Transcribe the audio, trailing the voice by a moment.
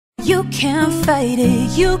You can't fight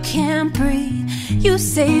it, you can't breathe. You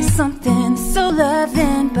say something so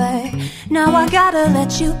loving, but now I gotta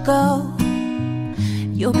let you go.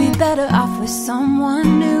 You'll be better off with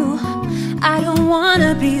someone new. I don't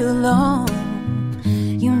wanna be alone.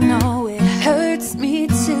 You know it hurts me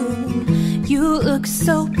too. You look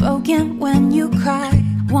so broken when you cry.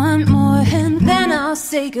 One more and then I'll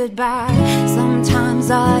say goodbye. Sometimes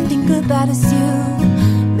all I think about is you.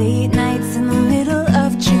 Late nights in the middle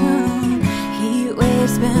of June. Heat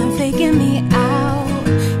waves been faking me out.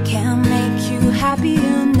 Can't make you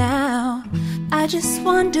happier now. I just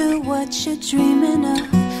wonder what you're dreaming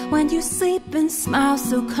of when you sleep and smile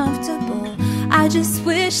so comfortable. I just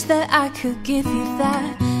wish that I could give you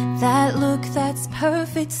that look that's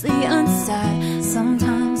perfectly unsaid.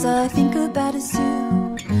 Sometimes all I think about is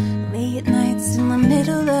you. Late nights in the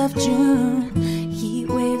middle of June. Heat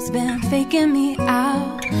waves been faking me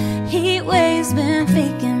out. Heat waves been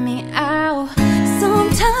faking me out.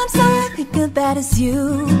 Sometimes all I think about is you.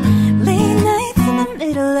 Late nights in the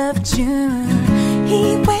middle of June.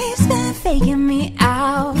 Heat waves been faking me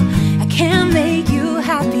out. I can't make you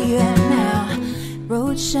happier now.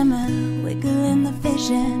 Road shimmer, wiggle in the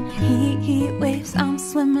vision. Heat waves, I'm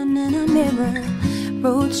swimming in a mirror.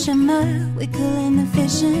 Road shimmer, wiggle in the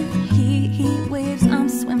vision. Heat waves, I'm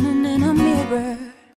swimming in a mirror.